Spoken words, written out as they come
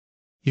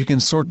You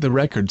can sort the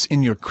records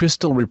in your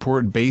Crystal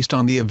report based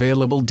on the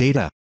available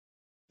data.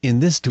 In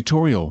this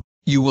tutorial,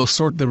 you will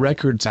sort the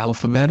records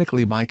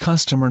alphabetically by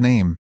customer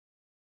name.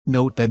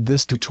 Note that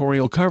this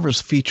tutorial covers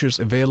features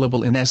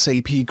available in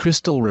SAP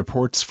Crystal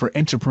Reports for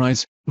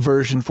Enterprise,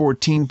 version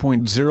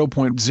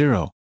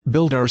 14.0.0,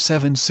 Build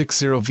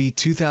R760V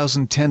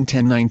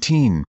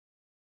 2010-1019.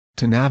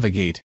 To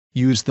navigate,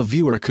 use the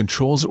viewer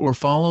controls or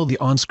follow the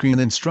on-screen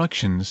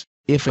instructions,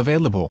 if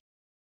available.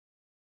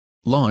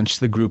 Launch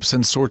the Groups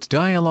and Sort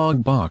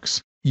dialog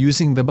box,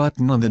 using the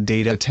button on the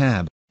Data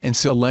tab, and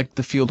select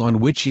the field on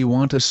which you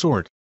want to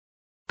sort.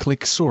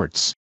 Click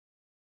Sorts.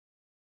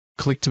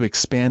 Click to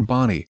expand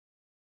body.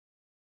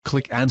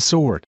 Click Add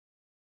Sort.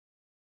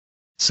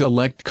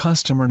 Select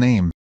Customer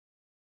Name.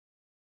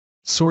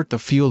 Sort the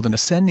field in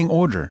ascending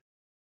order.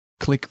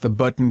 Click the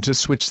button to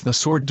switch the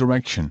sort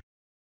direction.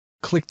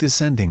 Click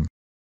Descending.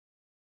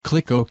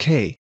 Click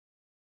OK.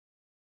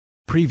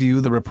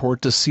 Preview the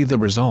report to see the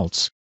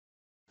results.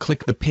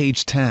 Click the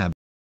Page tab.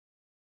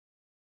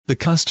 The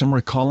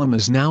customer column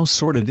is now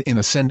sorted in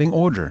ascending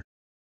order.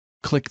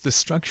 Click the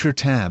Structure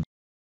tab.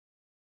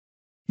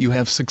 You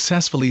have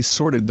successfully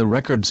sorted the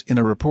records in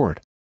a report.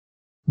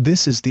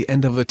 This is the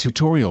end of the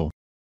tutorial.